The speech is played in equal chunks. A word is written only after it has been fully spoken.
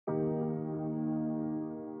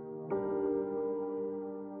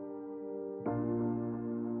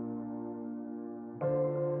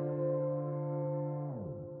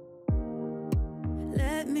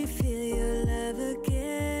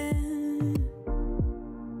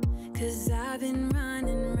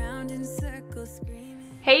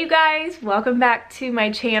Hey you guys, welcome back to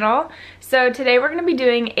my channel. So today we're going to be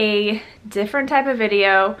doing a different type of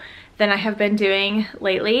video than I have been doing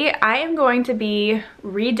lately. I am going to be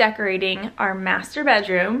redecorating our master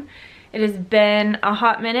bedroom. It has been a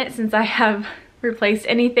hot minute since I have replaced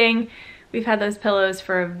anything. We've had those pillows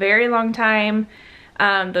for a very long time.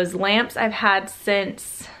 Those lamps I've had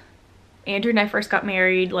since Andrew and I first got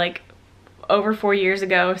married, like over 4 years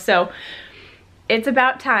ago. So it's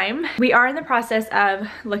about time. We are in the process of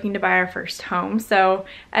looking to buy our first home, so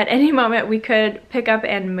at any moment we could pick up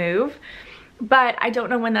and move, but I don't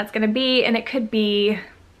know when that's gonna be, and it could be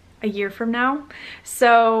a year from now.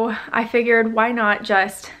 So I figured, why not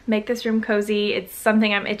just make this room cozy? It's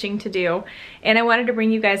something I'm itching to do, and I wanted to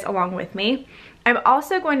bring you guys along with me. I'm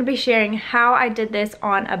also going to be sharing how I did this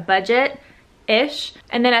on a budget ish.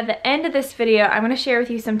 And then at the end of this video, I'm going to share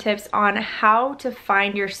with you some tips on how to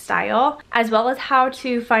find your style, as well as how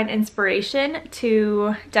to find inspiration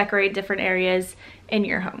to decorate different areas in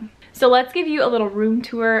your home. So let's give you a little room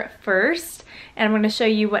tour first, and I'm going to show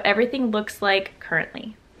you what everything looks like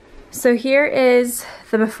currently. So here is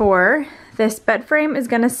the before. This bed frame is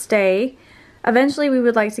going to stay. Eventually we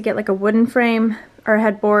would like to get like a wooden frame or a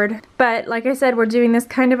headboard, but like I said, we're doing this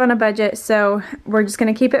kind of on a budget, so we're just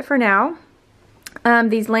going to keep it for now.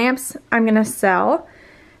 These lamps I'm gonna sell.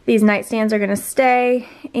 These nightstands are gonna stay,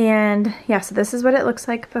 and yeah, so this is what it looks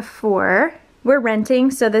like before. We're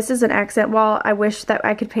renting, so this is an accent wall. I wish that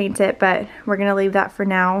I could paint it, but we're gonna leave that for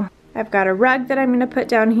now. I've got a rug that I'm gonna put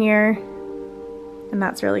down here, and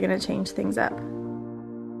that's really gonna change things up.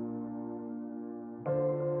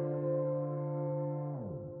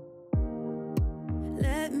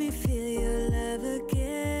 Let me feel your love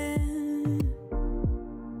again,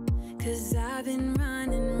 'cause I've been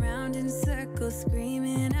running round in circles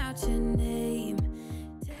screaming out your name.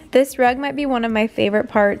 This rug might be one of my favorite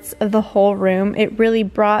parts of the whole room. It really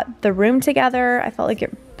brought the room together. I felt like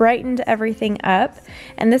it brightened everything up.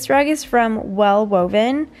 And this rug is from Well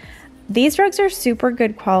Woven. These rugs are super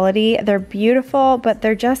good quality. They're beautiful, but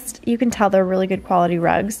they're just, you can tell they're really good quality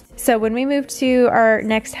rugs. So when we move to our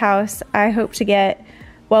next house, I hope to get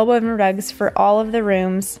Well Woven rugs for all of the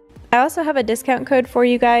rooms. I also have a discount code for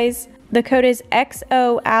you guys. The code is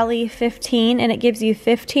XOAllie15, and it gives you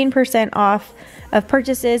 15% off of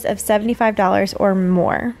purchases of $75 or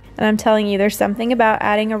more. And I'm telling you, there's something about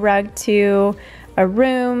adding a rug to a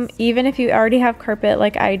room, even if you already have carpet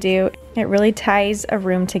like I do, it really ties a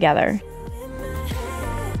room together.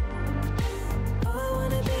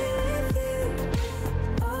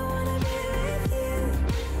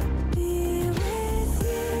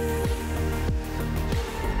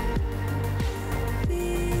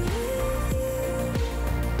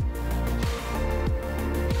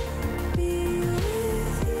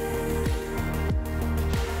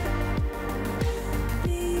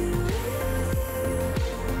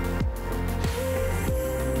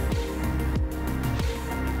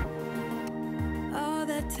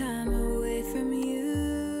 Time away from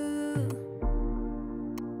you,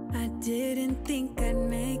 I didn't think I'd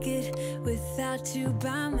make it without you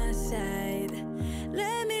by my side.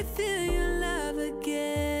 Let me feel your love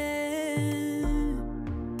again,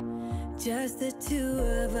 just the two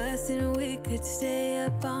of us, and we could stay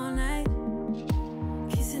up all night,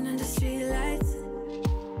 kissing under streetlights,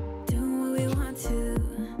 doing what we want to,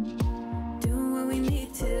 doing what we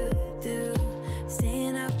need to do,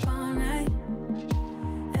 staying up all night.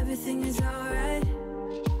 Everything is alright.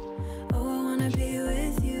 Oh, I wanna be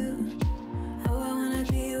with you. Oh, I wanna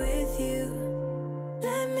be with you.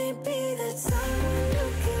 Let me be that someone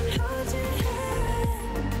who can hold your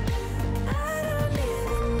hand. I don't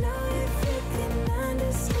even know if you can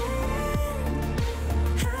understand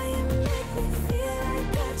how you make me feel. I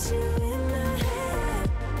got you in my head.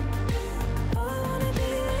 Oh, I wanna be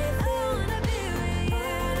with you. I wanna be with you. I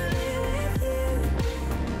wanna be with you.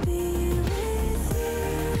 Be with you.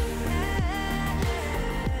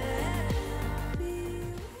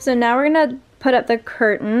 So now we're gonna put up the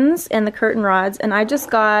curtains and the curtain rods, and I just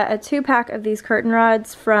got a 2-pack of these curtain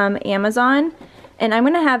rods from Amazon, and I'm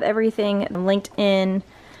gonna have everything linked in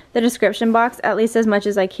the description box, at least as much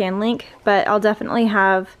as I can link, but I'll definitely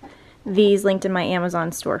have these linked in my Amazon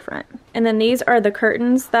storefront. And then these are the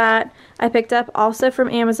curtains that I picked up also from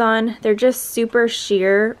Amazon. They're just super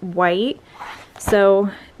sheer white, so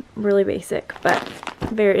really basic but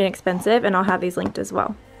very inexpensive, and I'll have these linked as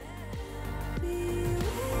well.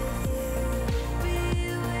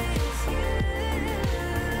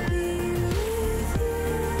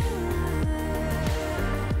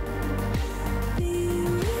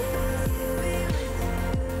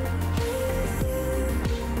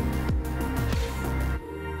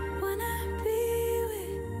 Wanna be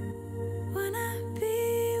with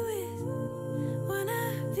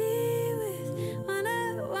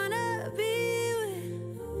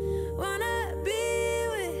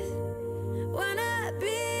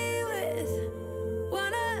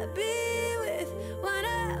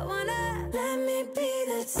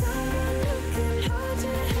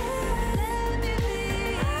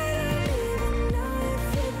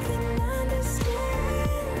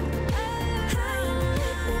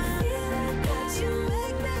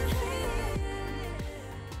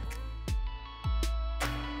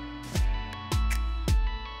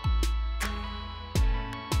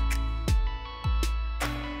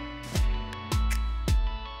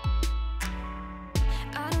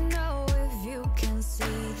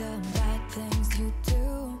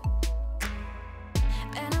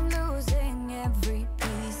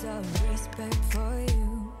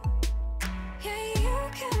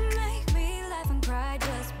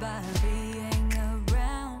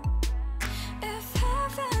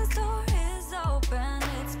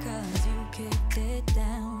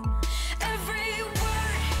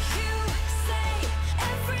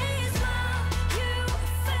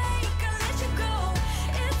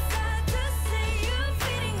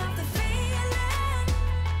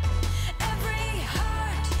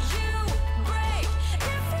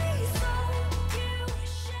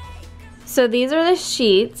So these are the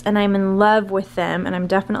sheets, and I'm in love with them, and I'm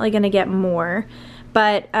definitely gonna get more.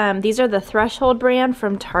 But these are the Threshold brand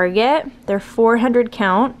from Target. They're 400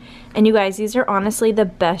 count. And you guys, these are honestly the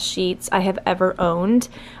best sheets I have ever owned.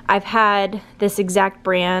 I've had this exact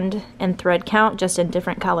brand and thread count just in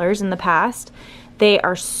different colors in the past. They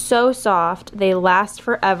are so soft. They last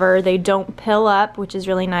forever. They don't pill up, which is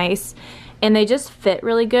really nice. And they just fit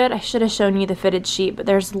really good. I should have shown you the fitted sheet, but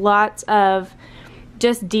there's lots of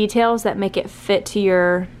just details that make it fit to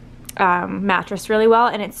your mattress really well,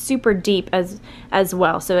 and it's super deep as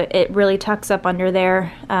well, so it really tucks up under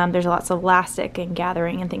there. There's lots of elastic and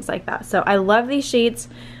gathering and things like that. So I love these sheets.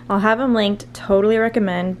 I'll have them linked. Totally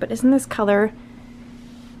recommend. But isn't this color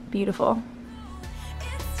beautiful?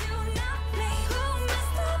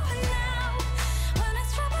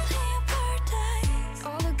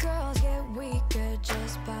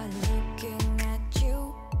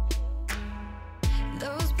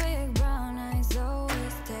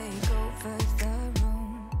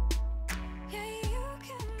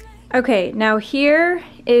 Okay, now here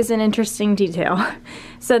is an interesting detail.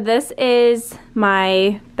 So this is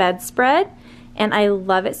my bedspread, and I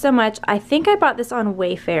love it so much. I think I bought this on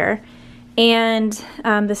Wayfair, and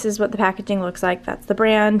this is what the packaging looks like. That's the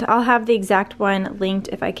brand. I'll have the exact one linked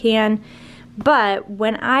if I can. But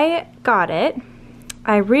when I got it,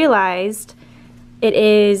 I realized it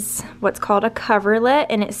is what's called a coverlet,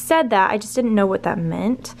 and it said that. I just didn't know what that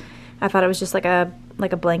meant. I thought it was just like a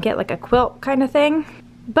blanket, like a quilt kind of thing.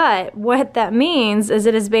 But what that means is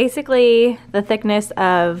it is basically the thickness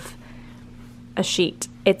of a sheet.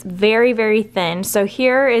 It's very, very thin. So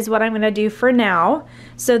here is what I'm gonna do for now.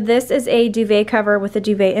 So this is a duvet cover with a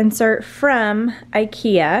duvet insert from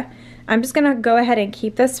IKEA. I'm just gonna go ahead and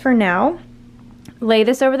keep this for now. Lay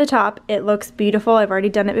this over the top. It looks beautiful. I've already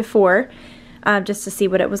done it before just to see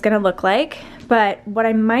what it was gonna look like. But what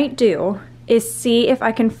I might do is see if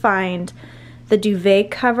I can find the duvet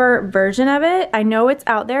cover version of it. I know it's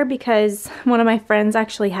out there because one of my friends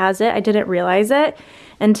actually has it. I didn't realize it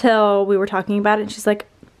until we were talking about it, and she's like,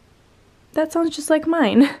 that sounds just like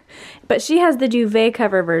mine. But she has the duvet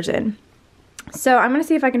cover version. So I'm gonna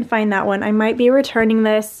see if I can find that one. I might be returning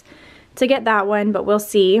this to get that one, but we'll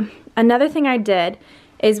see. Another thing I did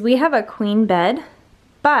is we have a queen bed,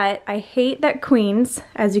 but I hate that queens,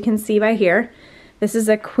 as you can see by here, this is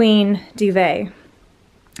a queen duvet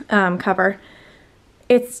cover.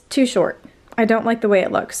 It's too short. I don't like the way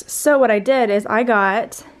it looks. So what I did is I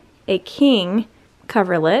got a king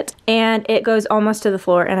coverlet, and it goes almost to the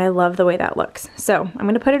floor, and I love the way that looks. So I'm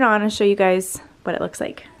gonna put it on and show you guys what it looks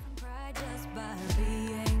like.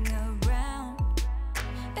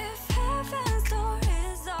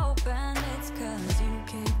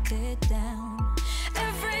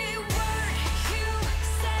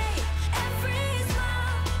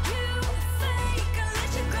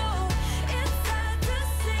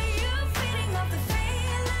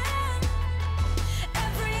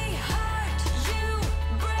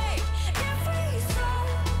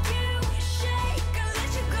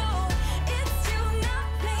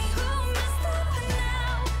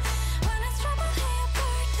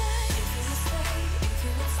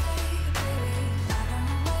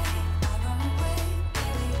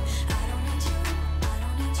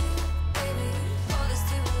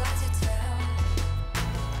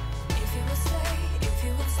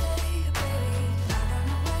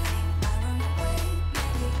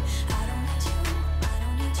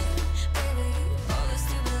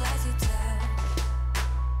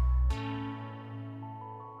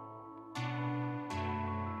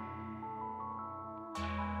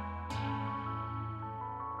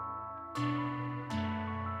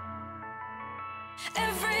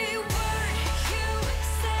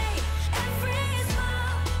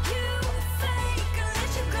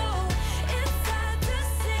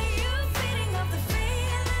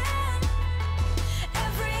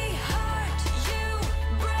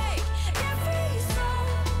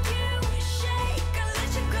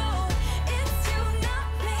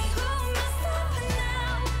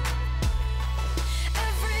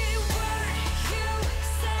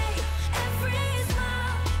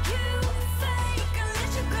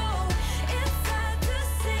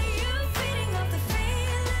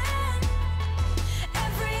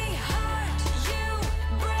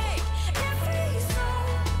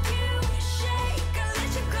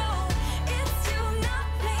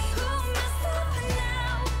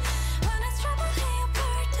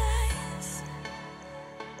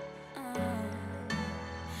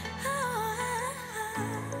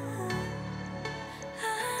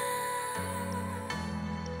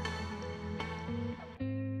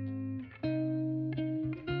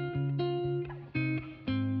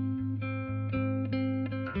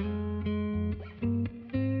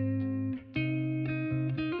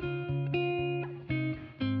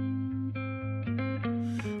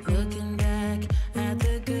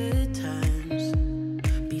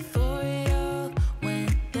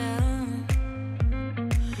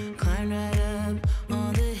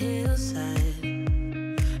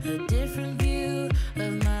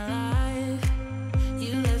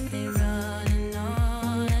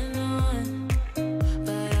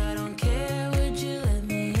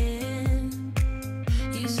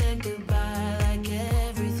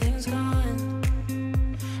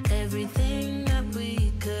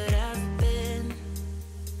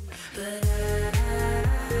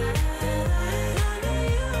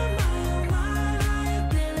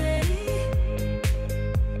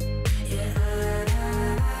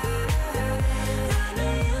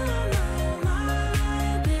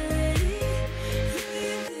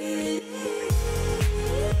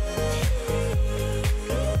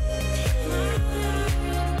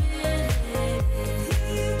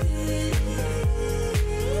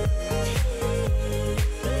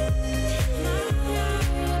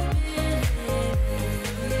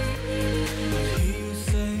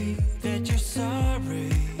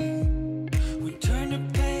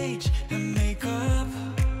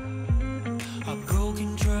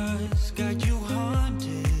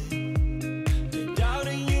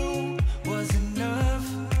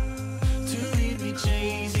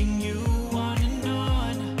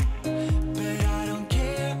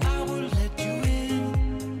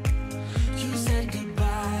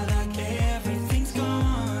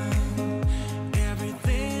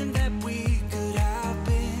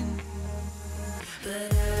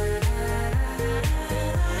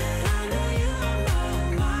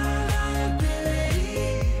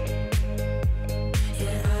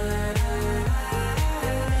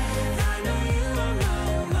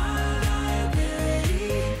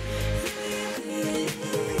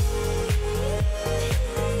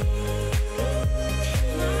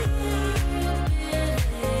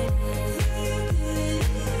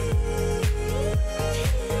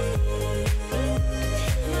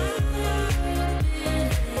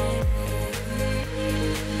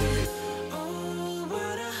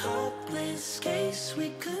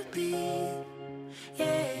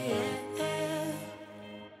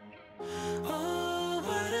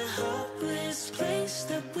 hopeless place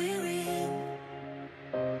that we're in,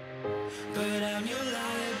 but I'm your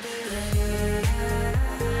liability.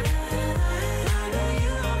 I know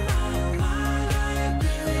you are my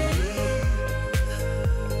liability.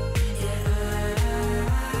 Yeah,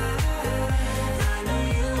 I know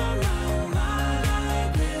you are my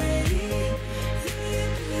liability.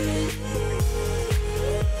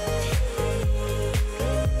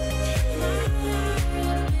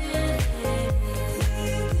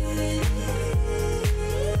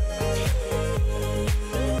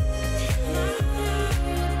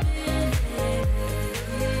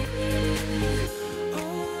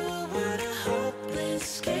 Oh, what a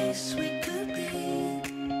hopeless case we could be.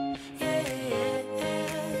 Yeah.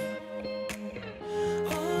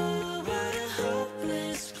 Oh, what a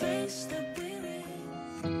hopeless place that we're in.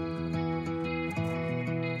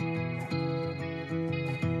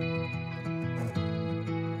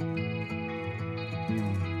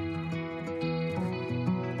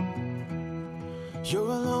 You're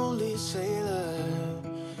a lonely sailor,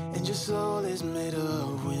 and your soul is made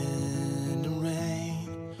of wind and rain,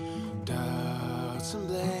 doubts and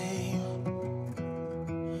blame.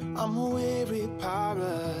 I'm a weary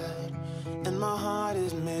pirate, and my heart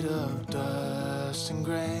is made of dust and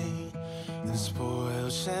grain and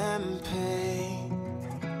spoiled champagne.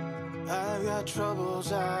 I've got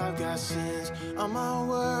troubles, I've got sins, I'm my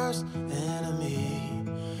worst enemy,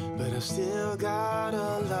 but I've still got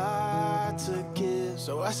a lot to give.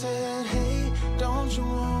 So I said, hey, don't you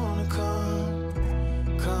wanna come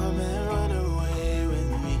and run away with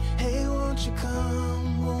me? Hey, won't you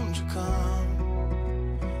come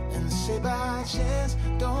and say by chance,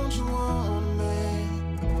 don't you want me,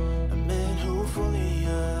 a man who fully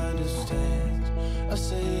understands a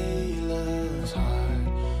sailor's heart,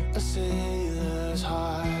 a sailor's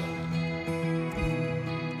heart.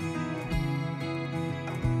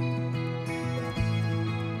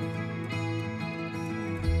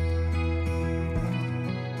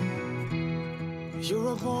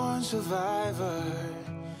 You're a born survivor,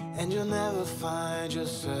 and you'll never find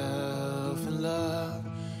yourself in love.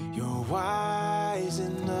 You're wise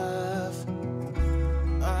enough.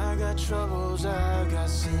 I got troubles, I got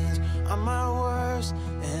sins, I'm my worst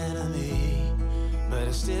enemy, but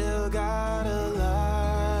I still got a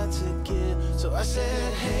lot to give. So I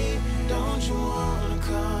said, hey, don't you wanna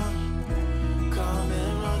come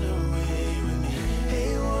and run away with me?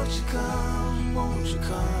 Hey, won't you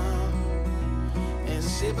come and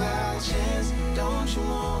say by chance, don't you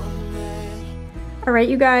want me? All right,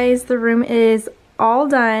 you guys, the room is all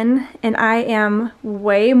done, and I am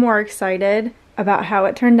way more excited about how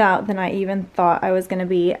it turned out than I even thought I was gonna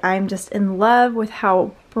be. I'm just in love with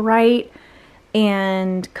how bright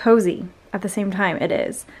and cozy at the same time it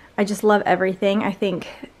is. I just love everything. I think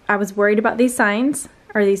I was worried about these signs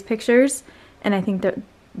or these pictures, and I think that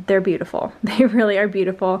they're beautiful. They really are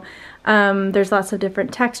beautiful. There's lots of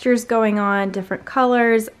different textures going on, different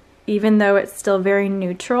colors, even though it's still very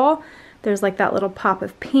neutral. There's like that little pop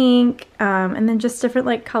of pink, and then just different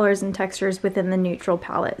like colors and textures within the neutral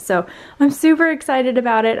palette. So I'm super excited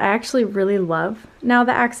about it. I actually really love now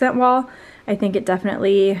the accent wall. I think it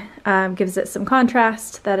definitely gives it some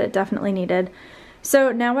contrast that it definitely needed.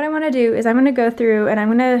 So now what I want to do is I'm going to go through and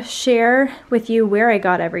I'm going to share with you where I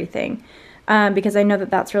got everything. Because I know that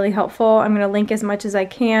that's really helpful. I'm going to link as much as I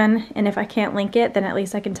can, and if I can't link it, then at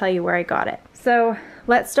least I can tell you where I got it. So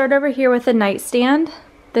let's start over here with the nightstand.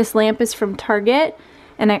 This lamp is from Target,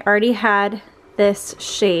 and I already had this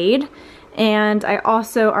shade, and I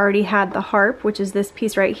also already had the harp, which is this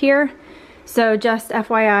piece right here. So just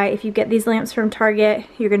FYI, if you get these lamps from Target,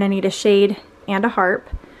 you're going to need a shade and a harp.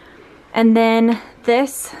 And then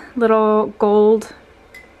this little gold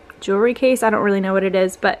jewelry case, I don't really know what it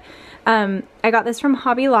is, but I got this from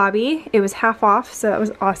Hobby Lobby. It was half off, so that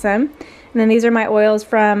was awesome. And then these are my oils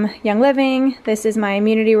from Young Living. This is my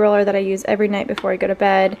immunity roller that I use every night before I go to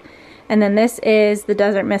bed. And then this is the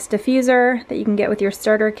Desert Mist diffuser that you can get with your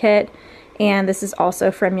starter kit. And this is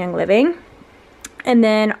also from Young Living. And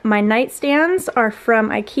then my nightstands are from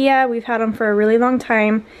IKEA. We've had them for a really long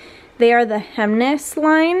time. They are the Hemness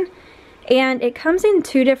line. And it comes in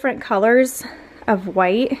two different colors of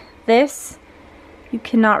white. This, you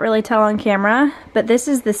cannot really tell on camera, but this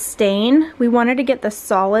is the stain. We wanted to get the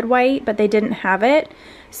solid white, but they didn't have it.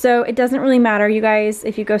 So it doesn't really matter, you guys,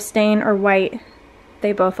 if you go stain or white,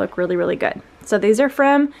 they both look really, really good. So these are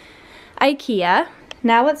from IKEA.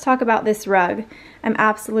 Now let's talk about this rug. I'm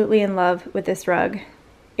absolutely in love with this rug.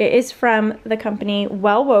 It is from the company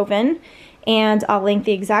Well Woven, and I'll link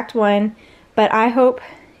the exact one, but I hope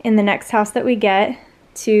in the next house that we get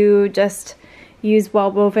to just use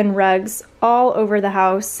well-woven rugs all over the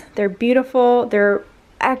house. They're beautiful, they're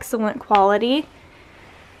excellent quality,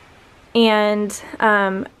 and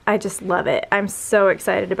I just love it. I'm so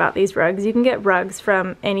excited about these rugs. You can get rugs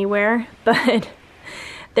from anywhere, but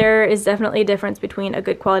there is definitely a difference between a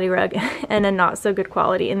good quality rug and a not so good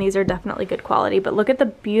quality, and these are definitely good quality. But look at the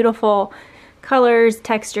beautiful colors,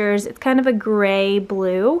 textures. It's kind of a gray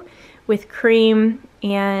blue with cream,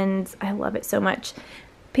 and I love it so much.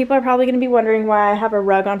 People are probably going to be wondering why I have a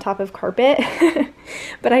rug on top of carpet,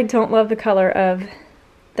 but I don't love the color of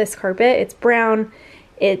this carpet. It's brown.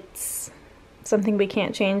 It's something we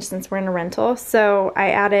can't change since we're in a rental, so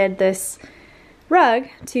I added this rug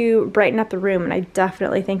to brighten up the room, and I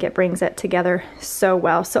definitely think it brings it together so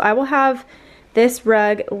well. So I will have this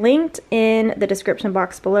rug linked in the description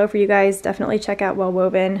box below for you guys. Definitely check out Well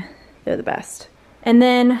Woven. They're the best. And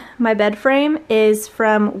then my bed frame is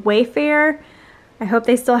from Wayfair. I hope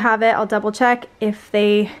they still have it. I'll double check. If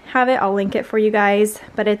they have it, I'll link it for you guys.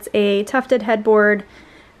 But it's a tufted headboard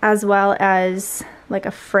as well as like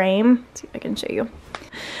a frame. Let's see if I can show you.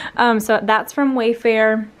 So that's from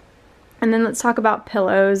Wayfair. And then let's talk about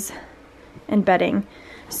pillows and bedding.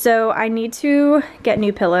 So I need to get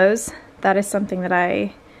new pillows. That is something that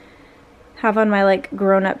I have on my like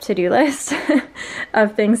grown-up to-do list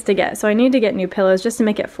of things to get. So I need to get new pillows just to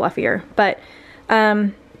make it fluffier. But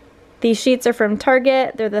these sheets are from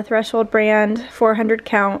Target. They're the Threshold brand, 400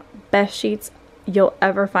 count, best sheets you'll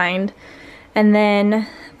ever find. And then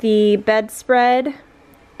the bedspread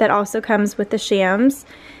that also comes with the shams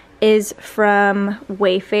is from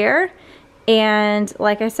Wayfair. And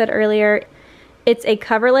like I said earlier, it's a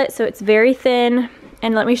coverlet, so it's very thin.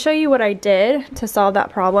 And let me show you what I did to solve that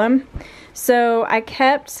problem. So I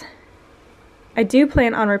do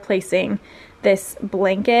plan on replacing this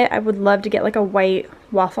blanket. I would love to get like a white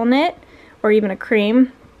waffle knit or even a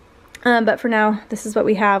cream. But for now, this is what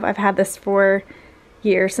we have. I've had this for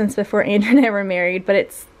years, since before Andrew and I were married, but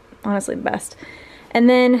it's honestly the best. And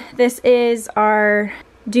then this is our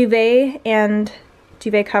duvet and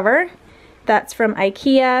duvet cover. That's from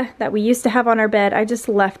IKEA that we used to have on our bed. I just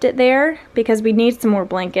left it there because we need some more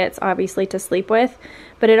blankets, obviously, to sleep with.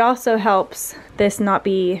 But it also helps this not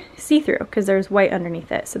be see-through because there's white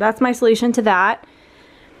underneath it. So that's my solution to that.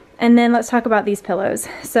 And then let's talk about these pillows.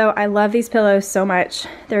 So I love these pillows so much.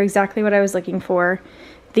 They're exactly what I was looking for.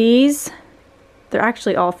 They're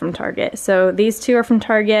actually all from Target. So these two are from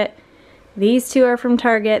Target. These two are from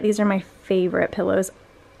Target. These are my favorite pillows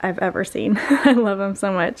I've ever seen. I love them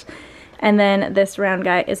so much. And then this round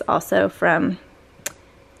guy is also from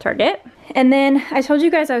Target. And then I told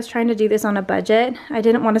you guys I was trying to do this on a budget. I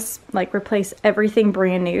didn't want to like replace everything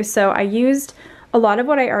brand new. So I used a lot of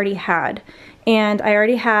what I already had. And I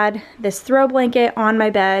already had this throw blanket on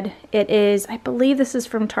my bed. It is, I believe this is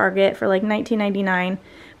from Target for like $19.99.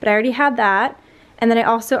 But I already had that. And then I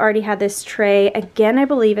also already had this tray. Again, I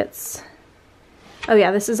believe it's, oh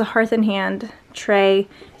yeah, this is a Hearth and Hand tray.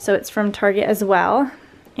 So it's from Target as well.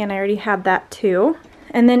 And I already had that too.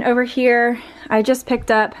 And then over here, I just picked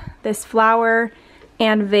up this flower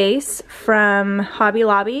and vase from Hobby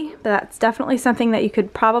Lobby. But that's definitely something that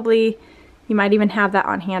you might even have that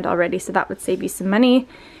on hand already, so that would save you some money.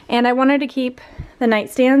 And I wanted to keep the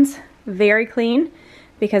nightstands very clean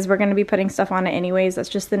because we're gonna be putting stuff on it anyways. That's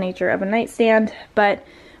just the nature of a nightstand. But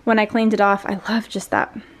when I cleaned it off, I love just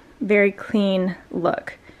that very clean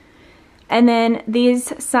look. And then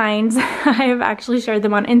these signs, I have actually shared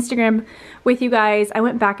them on Instagram with you guys. I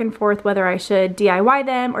went back and forth whether I should DIY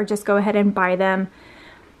them or just go ahead and buy them.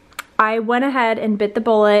 I went ahead and bit the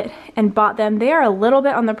bullet and bought them. They are a little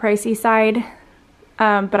bit on the pricey side,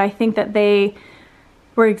 but I think that they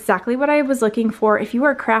were exactly what I was looking for. If you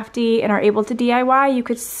are crafty and are able to DIY, you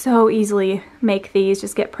could so easily make these.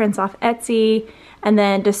 Just get prints off Etsy and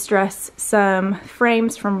then distress some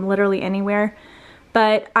frames from literally anywhere.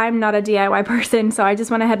 But I'm not a DIY person, so I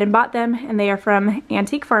just went ahead and bought them, and they are from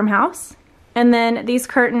Antique Farmhouse. And then these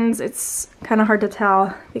curtains, it's kind of hard to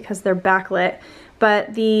tell because they're backlit,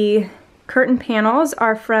 but the curtain panels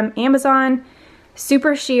are from Amazon.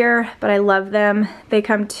 Super sheer, but I love them. They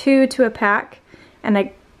come two to a pack,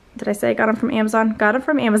 and did I say I got them from Amazon? Got them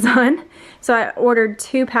from Amazon. So I ordered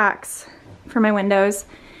 2 packs for my windows.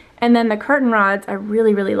 And then the curtain rods I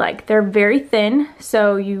really, really like. They're very thin,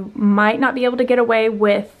 so you might not be able to get away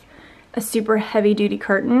with a super heavy duty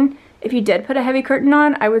curtain. If you did put a heavy curtain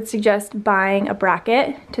on, I would suggest buying a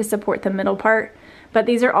bracket to support the middle part. But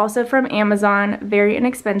these are also from Amazon, very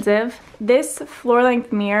inexpensive. This floor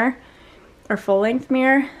length mirror, or full length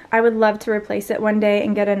mirror, I would love to replace it one day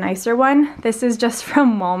and get a nicer one. This is just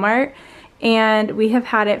from Walmart, and we have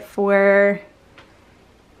had it for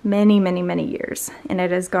many, many, many years, and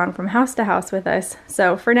it has gone from house to house with us.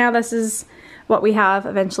 So for now, this is what we have.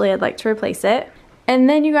 Eventually, I'd like to replace it. And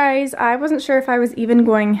then you guys, I wasn't sure if I was even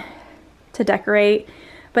going to decorate,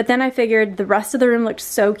 but then I figured the rest of the room looked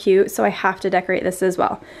so cute, so I have to decorate this as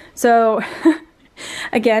well. So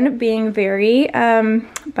again, being very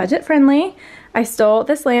budget friendly, I stole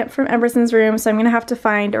this lamp from Emerson's room, so I'm gonna have to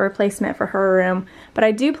find a replacement for her room. But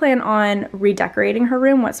I do plan on redecorating her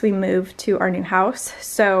room once we move to our new house.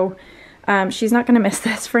 So she's not gonna miss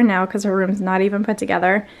this for now because her room's not even put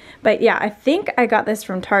together. But yeah, I think I got this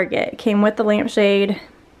from Target. It came with the lampshade,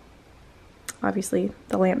 obviously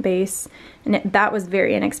the lamp base, and that was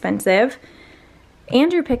very inexpensive.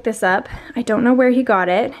 Andrew picked this up. I don't know where he got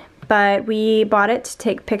it, but we bought it to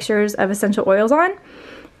take pictures of essential oils on.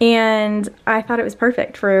 And I thought it was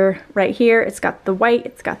perfect for right here. It's got the white,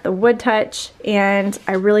 it's got the wood touch, and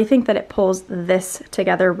I really think that it pulls this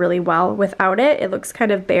together really well. Without it, it looks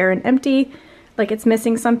kind of bare and empty, like it's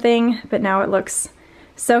missing something, but now it looks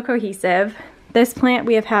so cohesive. This plant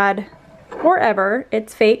we have had forever.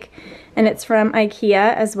 It's fake, and it's from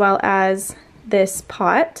IKEA, as well as this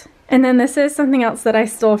pot. And then this is something else that I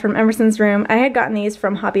stole from Emerson's room. I had gotten these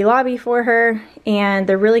from Hobby Lobby for her, and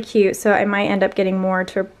they're really cute, so I might end up getting more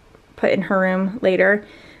to put in her room later.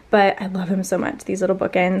 But I love them so much, these little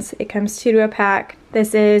bookends. It comes 2 to a pack.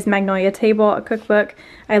 This is Magnolia Table, a cookbook.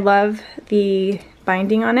 I love the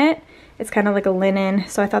binding on it. It's kind of like a linen,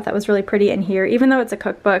 so I thought that was really pretty in here, even though it's a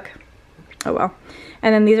cookbook. Oh well.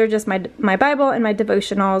 And then these are just my Bible and my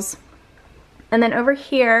devotionals. And then over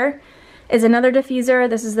here is another diffuser.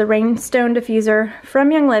 This is the Rainstone diffuser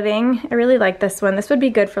from Young Living. I really like this one. This would be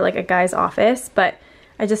good for like a guy's office, but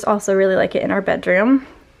I just also really like it in our bedroom.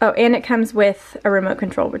 Oh, and it comes with a remote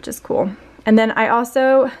control, which is cool. And then I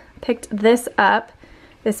also picked this up,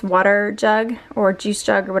 this water jug or juice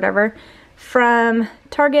jug or whatever, from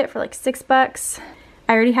Target for like $6.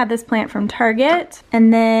 I already had this plant from Target.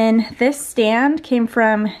 And then this stand came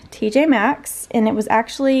from TJ Maxx, and it was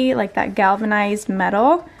actually like that galvanized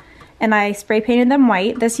metal, and I spray painted them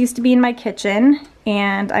white. This used to be in my kitchen,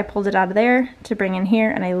 and I pulled it out of there to bring in here,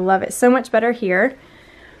 and I love it so much better here.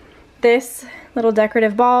 This little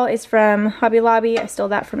decorative ball is from Hobby Lobby. I stole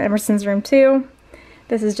that from Emerson's room too.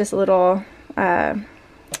 This is just a little, what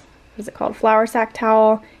is it called? Flour sack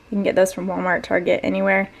towel. You can get those from Walmart, Target,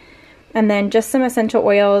 anywhere. And then just some essential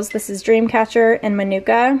oils. This is Dreamcatcher and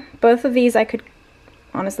Manuka. Both of these I could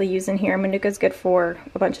honestly use in here. Manuka's good for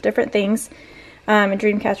a bunch of different things. And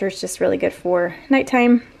Dreamcatcher is just really good for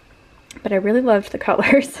nighttime. But I really loved the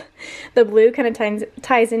colors. The blue kind of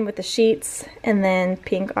ties in with the sheets, and then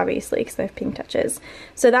pink, obviously, because I have pink touches.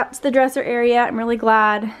 So that's the dresser area. I'm really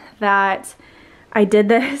glad that I did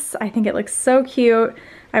this. I think it looks so cute.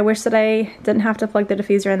 I wish that I didn't have to plug the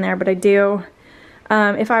diffuser in there, but I do.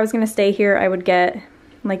 If I was going to stay here, I would get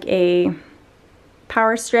like a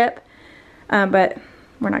power strip, but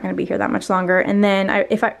we're not going to be here that much longer. And then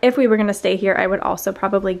if we were going to stay here, I would also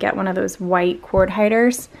probably get one of those white cord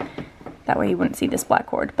hiders. That way you wouldn't see this black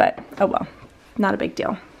cord, but oh well, not a big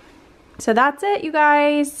deal. So that's it, you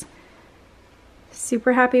guys.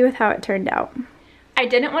 Super happy with how it turned out. I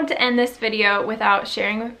didn't want to end this video without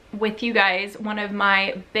sharing with you guys one of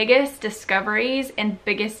my biggest discoveries and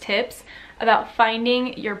biggest tips about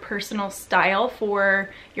finding your personal style for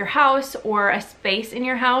your house or a space in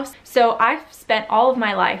your house. So I've spent all of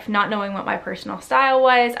my life not knowing what my personal style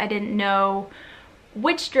was. I didn't know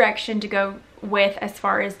which direction to go with as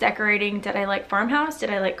far as decorating. Did I like farmhouse? Did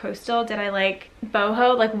I like coastal? Did I like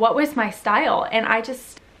boho? Like, what was my style? And I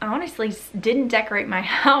honestly didn't decorate my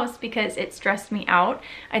house because it stressed me out.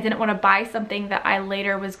 I didn't want to buy something that I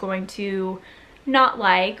later was going to not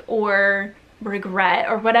like or regret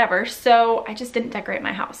or whatever. So I just didn't decorate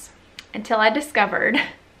my house until I discovered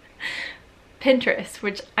Pinterest,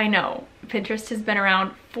 which I know Pinterest has been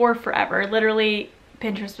around for forever. Literally,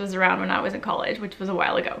 Pinterest was around when I was in college, which was a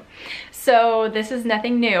while ago. So this is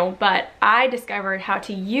nothing new, but I discovered how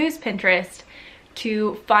to use Pinterest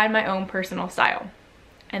to find my own personal style.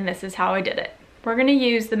 And this is how I did it. We're gonna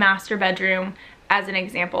use the master bedroom as an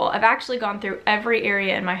example. I've actually gone through every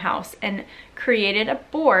area in my house and created a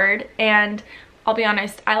board, and I'll be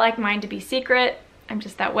honest, I like mine to be secret. I'm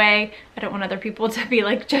just that way. I don't want other people to be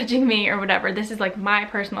like judging me or whatever. This is like my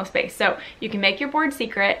personal space. So you can make your board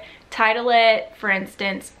secret, title it, for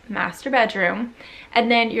instance, master bedroom, and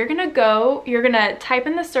then you're gonna type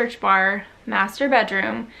in the search bar, master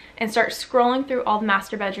bedroom, and start scrolling through all the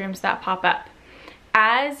master bedrooms that pop up.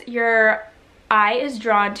 As your eye is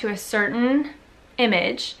drawn to a certain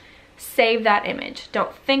image, save that image.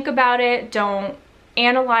 Don't think about it, don't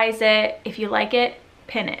analyze it. If you like it,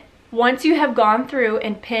 pin it. Once you have gone through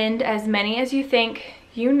and pinned as many as you think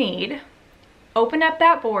you need, open up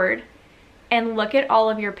that board and look at all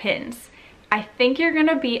of your pins. I think you're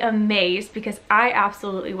gonna be amazed, because I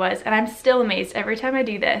absolutely was, and I'm still amazed every time I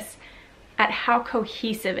do this, at how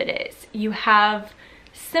cohesive it is. You have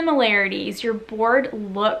similarities, your board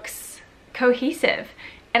looks cohesive.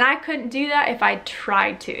 And I couldn't do that if I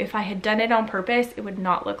tried to. If I had done it on purpose, it would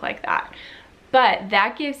not look like that. But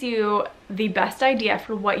that gives you the best idea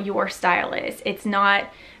for what your style is. It's not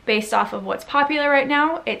based off of what's popular right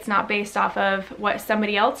now. It's not based off of what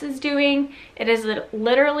somebody else is doing. It is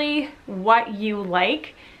literally what you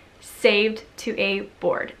like saved to a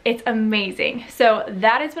board. It's amazing. So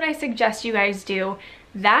that is what I suggest you guys do.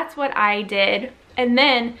 That's what I did. And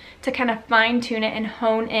then to kind of fine tune it and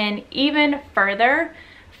hone in even further,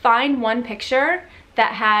 find one picture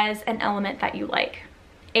that has an element that you like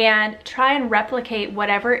and try and replicate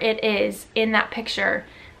whatever it is in that picture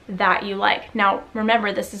that you like. Now,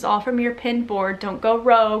 remember, this is all from your pinned board. Don't go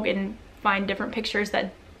rogue and find different pictures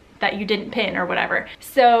that you didn't pin or whatever.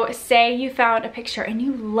 So say you found a picture and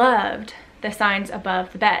you loved the signs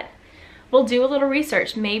above the bed. We'll do a little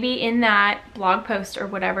research. Maybe in that blog post or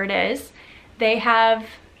whatever it is, they have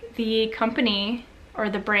the company or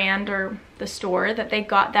the brand or the store that they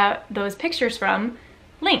got those pictures from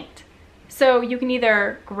linked. So you can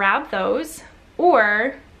either grab those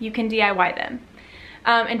or you can DIY them.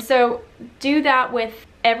 And so do that with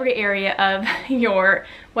every area of your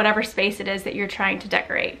whatever space it is that you're trying to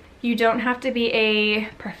decorate. You don't have to be a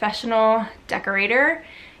professional decorator.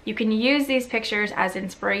 You can use these pictures as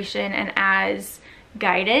inspiration and as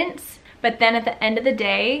guidance, but then at the end of the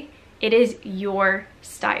day, it is your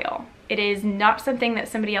style. It is not something that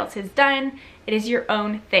somebody else has done. It is your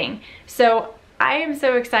own thing. So I am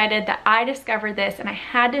so excited that I discovered this, and I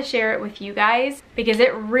had to share it with you guys because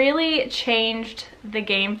it really changed the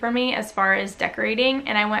game for me as far as decorating.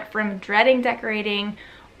 And I went from dreading decorating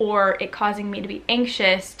or it causing me to be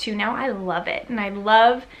anxious to now I love it, and I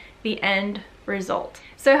love the end result.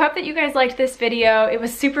 So I hope that you guys liked this video. It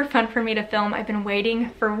was super fun for me to film. I've been waiting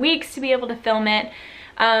for weeks to be able to film it.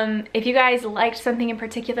 If you guys liked something in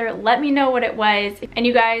particular, let me know what it was. And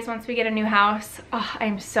you guys, once we get a new house,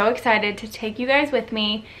 I'm so excited to take you guys with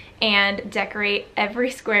me and decorate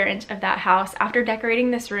every square inch of that house. After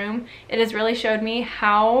decorating this room, it has really showed me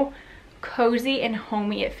how cozy and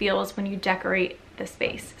homey it feels when you decorate the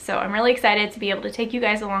space. So I'm really excited to be able to take you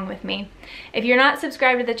guys along with me. If you're not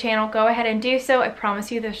subscribed to the channel, go ahead and do so. I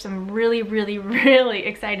promise you there's some really, really, really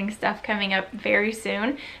exciting stuff coming up very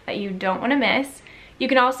soon that you don't want to miss. You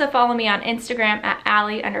can also follow me on Instagram at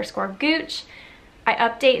Allie_Gooch. I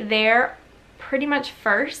update there pretty much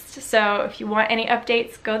first, so if you want any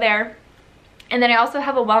updates, go there. And then I also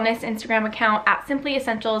have a wellness Instagram account at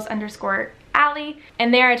simplyessentials_Allie.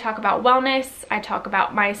 And there I talk about wellness, I talk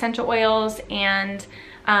about my essential oils, and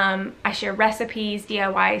I share recipes,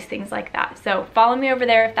 DIYs, things like that. So follow me over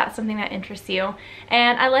there if that's something that interests you.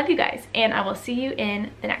 And I love you guys, and I will see you in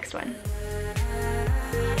the next one.